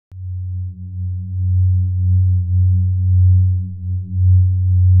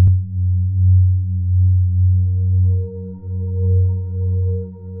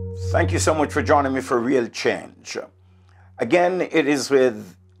Thank you so much for joining me for Real Change. Again, it is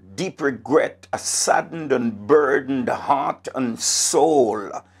with deep regret, a saddened and burdened heart and soul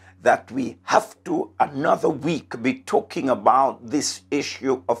that we have to another week be talking about this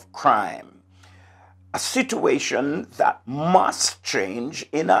issue of crime. A situation that must change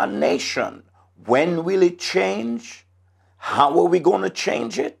in our nation. When will it change? How are we going to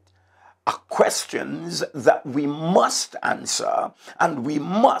change it? Are questions that we must answer, and we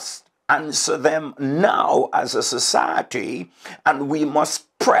must answer them now as a society, and we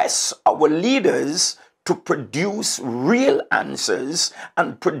must press our leaders to produce real answers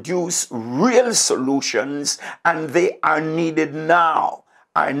and produce real solutions, and they are needed now.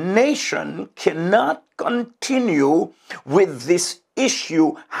 Our nation cannot continue with this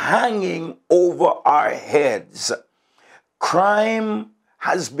issue hanging over our heads. Crime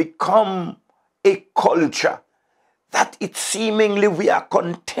has become a culture that it seemingly we are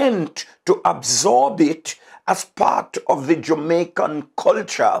content to absorb it as part of the Jamaican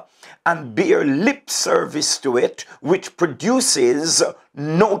culture and bear lip service to it, which produces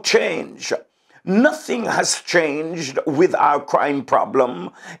no change. Nothing has changed with our crime problem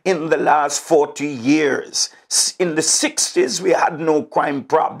in the last 40 years. In the 60s, we had no crime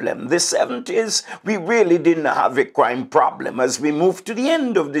problem. The 70s, we really didn't have a crime problem. As we moved to the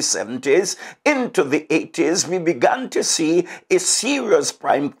end of the 70s, into the 80s, we began to see a serious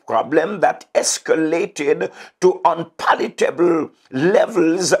crime problem that escalated to unpalatable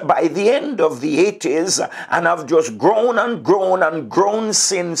levels by the end of the 80s and have just grown and grown and grown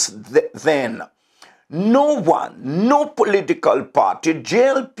since then. No one, no political party,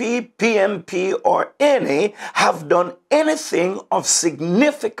 JLP, PMP, or any, have done anything of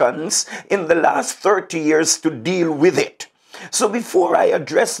significance in the last 30 years to deal with it. So before I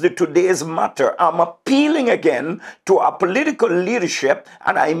address today's matter, I'm appealing again to our political leadership,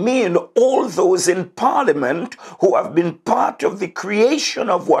 and I mean all those in Parliament who have been part of the creation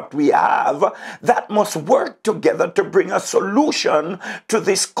of what we have, that must work together to bring a solution to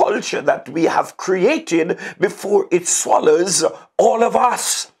this culture that we have created before it swallows all of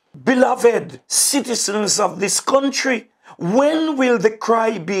us. Beloved citizens of this country, when will the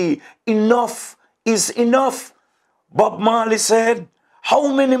cry be enough is enough? Bob Marley said, how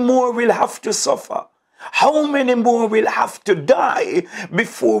many more will have to suffer? How many more will have to die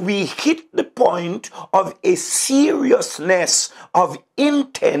before we hit the point of a seriousness of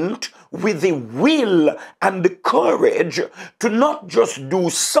intent with the will and the courage to not just do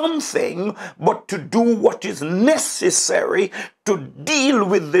something, but to do what is necessary to deal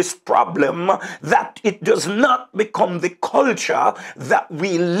with this problem, that it does not become the culture that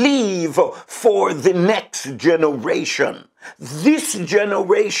we leave for the next generation. This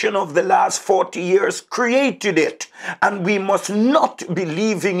generation of the last 40 years created it, and we must not be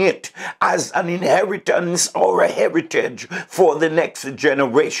leaving it as an inheritance or a heritage for the next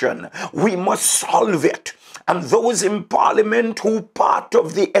generation. We must solve it. And those in Parliament who part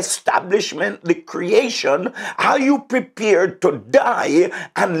of the establishment, the creation, are you prepared to die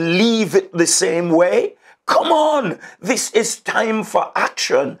and leave it the same way? Come on, this is time for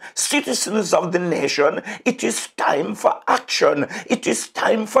action. Citizens of the nation, it is time for action. It is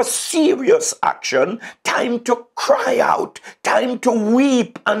time for serious action. Time to cry out. Time to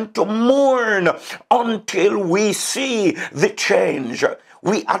weep and to mourn until we see the change.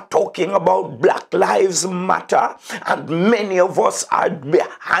 We are talking about Black Lives Matter, and many of us are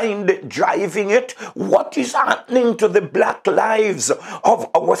behind it, driving it. What is happening to the black lives of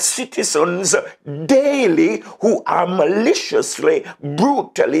our citizens daily who are maliciously,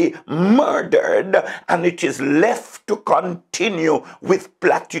 brutally murdered, and it is left to continue with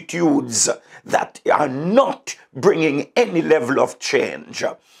platitudes that are not bringing any level of change?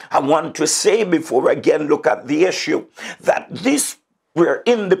 I want to say, before I again look at the issue, that we're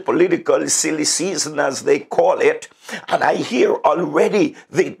in the political silly season, as they call it, and I hear already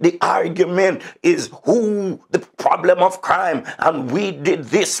the argument is who the problem of crime, and we did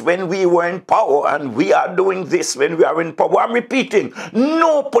this when we were in power, and we are doing this when we are in power. I'm repeating,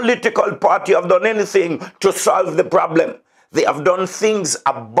 no political party have done anything to solve the problem. They have done things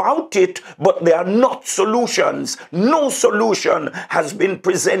about it, but they are not solutions. No solution has been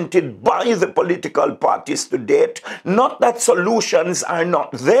presented by the political parties to date. Not that solutions are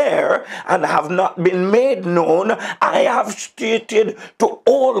not there and have not been made known. I have stated to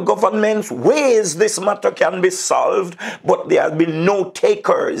all governments ways this matter can be solved, but there have been no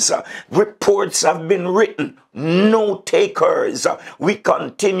takers. Reports have been written, no takers. We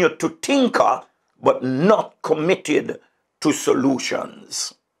continue to tinker, but not committed to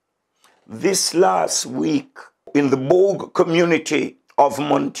solutions. This last week in the Bogue community, of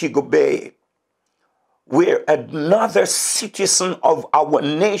Montego Bay, where another citizen of our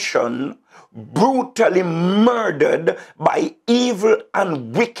nation brutally murdered by evil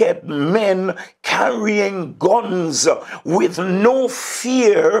and wicked men carrying guns with no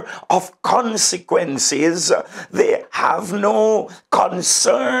fear of consequences. They have no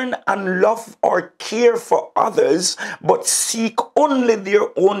concern and love or care for others, but seek only their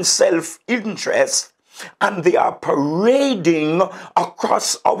own self-interest. And they are parading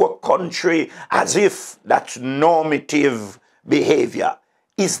across our country as if that's normative behavior.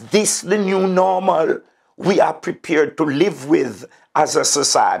 Is this the new normal we are prepared to live with as a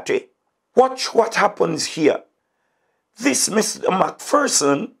society? Watch what happens here. This Mr.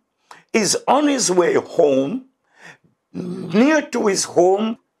 McPherson is on his way home. Near to his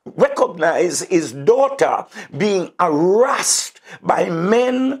home, recognize his daughter being harassed by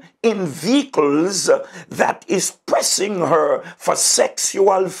men in vehicles that is pressing her for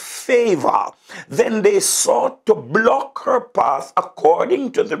sexual favor. Then they sought to block her path,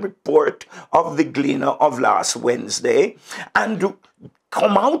 according to the report of the Gleaner of last Wednesday, and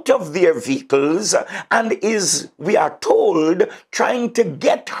come out of their vehicles and is, we are told, trying to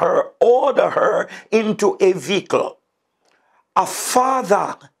get her, order her into a vehicle. A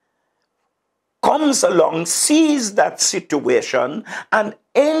father comes along, sees that situation, and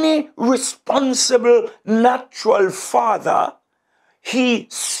any responsible natural father, he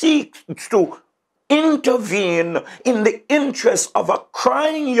seeks to intervene in the interest of a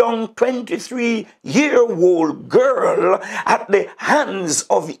crying young 23-year-old girl at the hands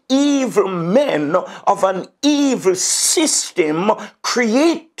of evil men, of an evil system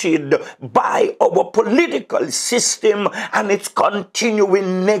created by our political system and its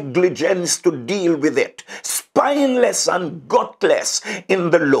continuing negligence to deal with it. Spineless and gutless in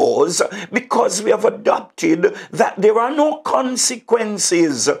the laws, because we have adopted that there are no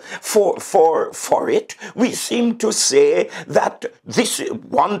consequences for it. We seem to say that this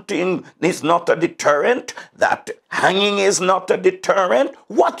one thing is not a deterrent, that hanging is not a deterrent.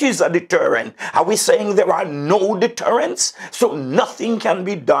 What is a deterrent? Are we saying there are no deterrents? So nothing can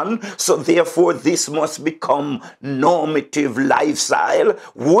be done, so therefore this must become normative lifestyle.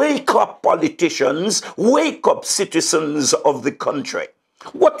 Wake up, politicians, wake up, citizens of the country.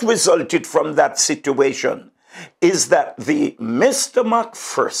 What resulted from that situation is that the Mr.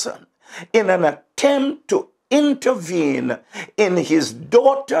 McPherson, in an attempt to intervene in his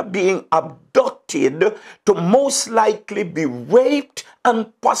daughter being abducted to most likely be raped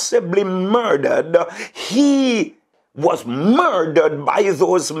and possibly murdered, he was murdered by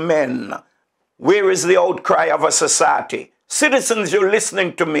those men. Where is the outcry of a society? Citizens, you're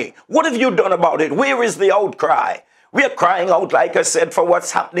listening to me. What have you done about it? Where is the outcry? We are crying out, like I said, for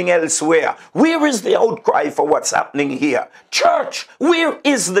what's happening elsewhere. Where is the outcry for what's happening here? Church, where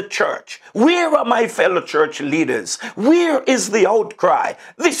is the church? Where are my fellow church leaders? Where is the outcry?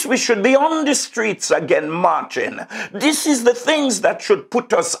 This, we should be on the streets again marching. This is the things that should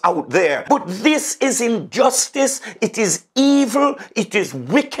put us out there. But this is injustice. It is evil. It is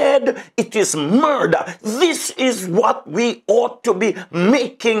wicked. It is murder. This is what we ought to be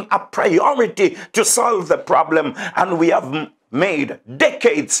making a priority to solve the problem. And we have made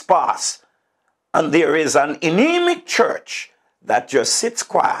decades pass. And there is an anemic church that just sits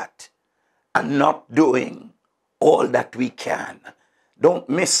quiet and not doing all that we can. Don't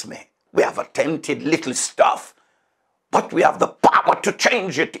miss me. We have attempted little stuff, but we have the power to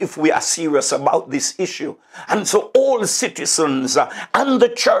change it if we are serious about this issue. And so all citizens and the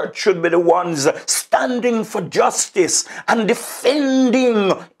church should be the ones standing for justice and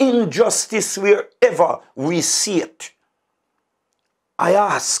defending injustice wherever we see it. I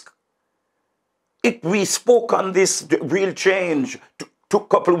ask, if we spoke on this real change a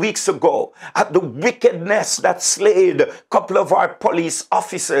couple of weeks ago at the wickedness that slayed a couple of our police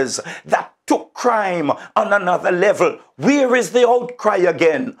officers, that took crime on another level. Where is the outcry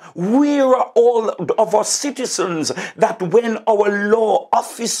again? Where are all of our citizens that when our law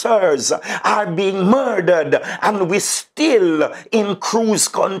officers are being murdered and we still in cruise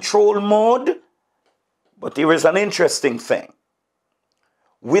control mode? But there is an interesting thing.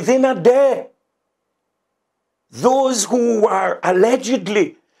 Within a day, those who were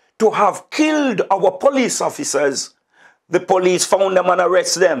allegedly to have killed our police officers, the police found them and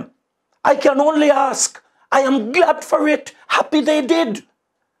arrested them. I can only ask, I am glad for it, happy they did.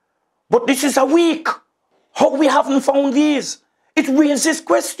 But this is a week. How we haven't found these? It raises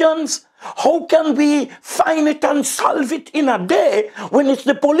questions. How can we find it and solve it in a day when it's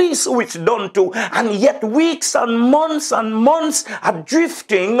the police who it's done to? And yet weeks and months are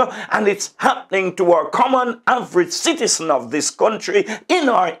drifting, and it's happening to our common average citizen of this country in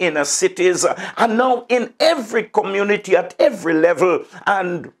our inner cities and now in every community at every level.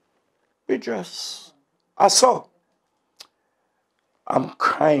 And we just are so. I'm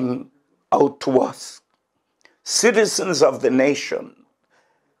crying out to us, citizens of the nation.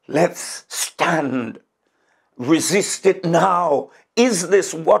 Let's stand. Resist it now. Is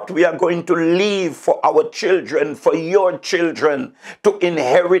this what we are going to leave for our children, for your children, to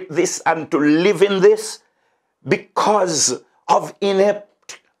inherit this and to live in this? Because of inept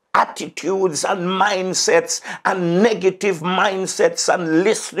attitudes and mindsets and negative mindsets and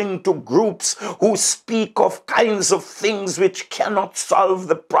listening to groups who speak of kinds of things which cannot solve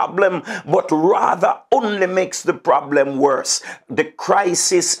the problem but rather only makes the problem worse. The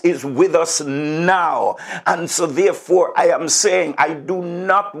crisis is with us now, and so therefore I am saying I do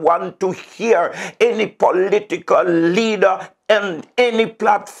not want to hear any political leader and any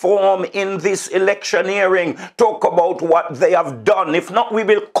platform in this electioneering talk about what they have done. If not, we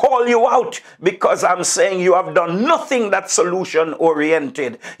will call you out, because I'm saying you have done nothing that's solution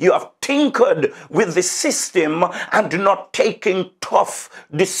oriented. You have tinkered with the system and not taking tough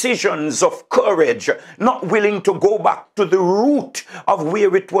decisions of courage, not willing to go back to the root of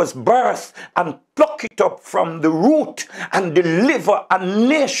where it was birthed and pluck it up from the root and deliver a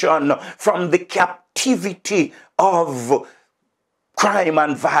nation from the captivity of crime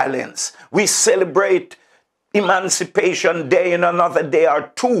and violence. We celebrate Emancipation Day in another day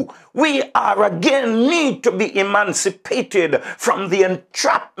or two. We are again need to be emancipated from the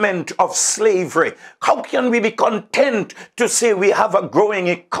entrapment of slavery. How can we be content to say we have a growing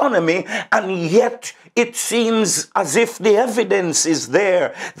economy, and yet it seems as if the evidence is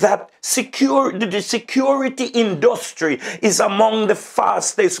there that the security industry is among the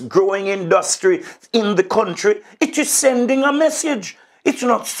fastest growing industry in the country? It is sending a message. It's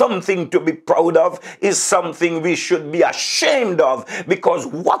not something to be proud of. It's something we should be ashamed of, because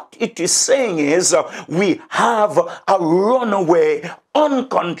what it is saying is we have a runaway,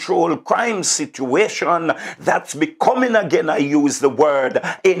 uncontrolled crime situation that's becoming, again I use the word,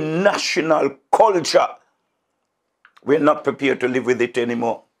 a national culture. We're not prepared to live with it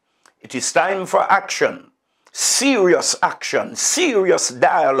anymore. It is time for action. Serious action, serious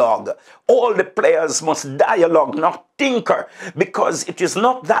dialogue. All the players must dialogue, not tinker, because it is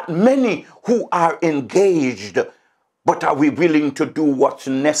not that many who are engaged, but are we willing to do what's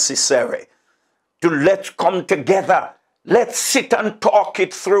necessary? To let's come together. Let's sit and talk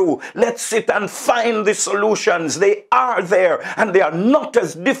it through. Let's sit and find the solutions. They are there, and they are not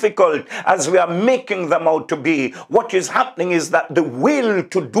as difficult as we are making them out to be. What is happening is that the will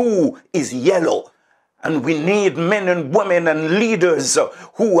to do is yellow. And we need men and women and leaders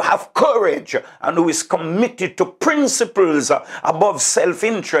who have courage and who is committed to principles above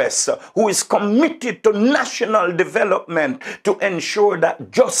self-interest, who is committed to national development to ensure that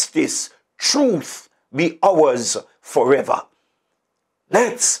justice, truth be ours forever.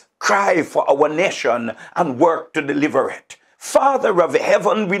 Let's cry for our nation and work to deliver it. Father of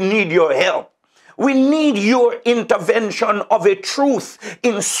heaven, we need your help. We need your intervention of a truth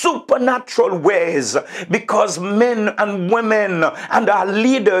in supernatural ways, because men and women and our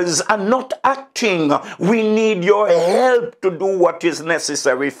leaders are not acting. We need your help to do what is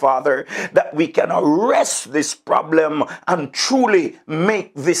necessary, Father, that we can arrest this problem and truly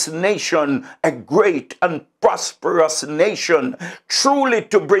make this nation a great and prosperous nation, truly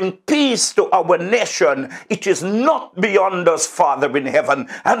to bring peace to our nation. It is not beyond us, Father in heaven,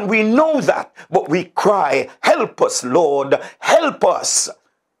 and we know that, but we cry, help us, Lord, help us,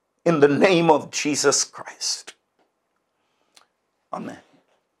 in the name of Jesus Christ. Amen.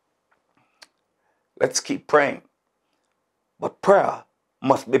 Let's keep praying, but prayer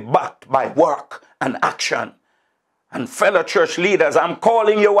must be backed by work and action. And fellow church leaders, I'm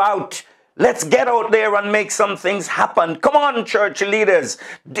calling you out. Let's get out there and make some things happen. Come on, church leaders.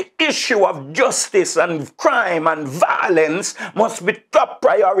 The issue of justice and crime and violence must be top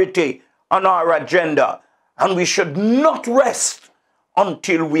priority on our agenda. And we should not rest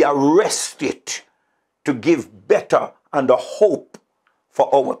until we arrest it, to give better and a hope for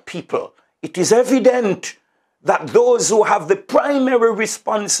our people. It is evident that those who have the primary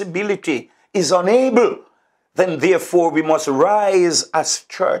responsibility is unable. Then therefore we must rise as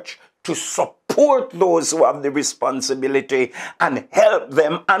church to support those who have the responsibility and help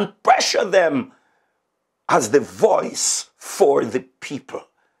them and pressure them as the voice for the people.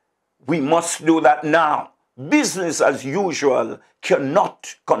 We must do that now, business as usual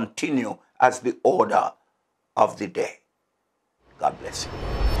cannot continue as the order of the day. God bless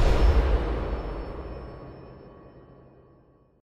you.